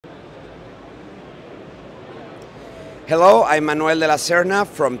Hello, I'm Manuel de la Serna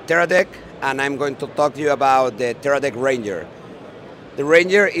from Teradek, and I'm going to talk to you about the Teradek Ranger. The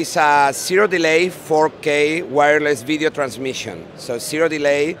Ranger is a zero delay 4K wireless video transmission. So zero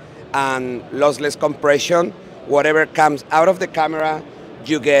delay and lossless compression. Whatever comes out of the camera,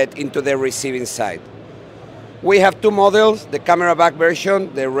 you get into the receiving side. We have two models, the camera back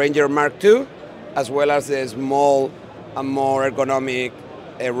version, the Ranger Mark II, as well as the small and more ergonomic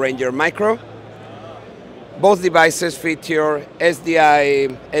Ranger Micro. Both devices feature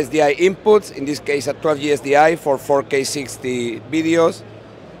SDI inputs, in this case a 12G SDI for 4K 60 videos,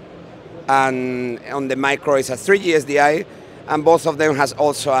 and on the Micro is a 3G SDI, and both of them has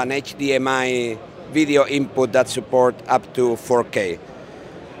also an HDMI video input that support up to 4K.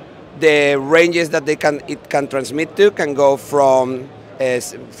 The ranges that it can transmit to can go from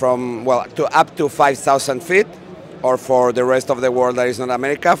to up to 5,000 feet, or for the rest of the world that is not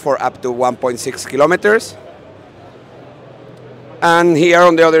America, for up to 1.6 kilometers. And here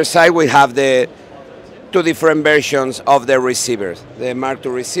on the other side we have the two different versions of the receivers, the Mark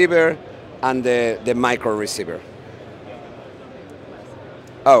II receiver and the Micro receiver.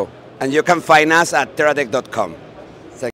 Oh, and you can find us at teradek.com.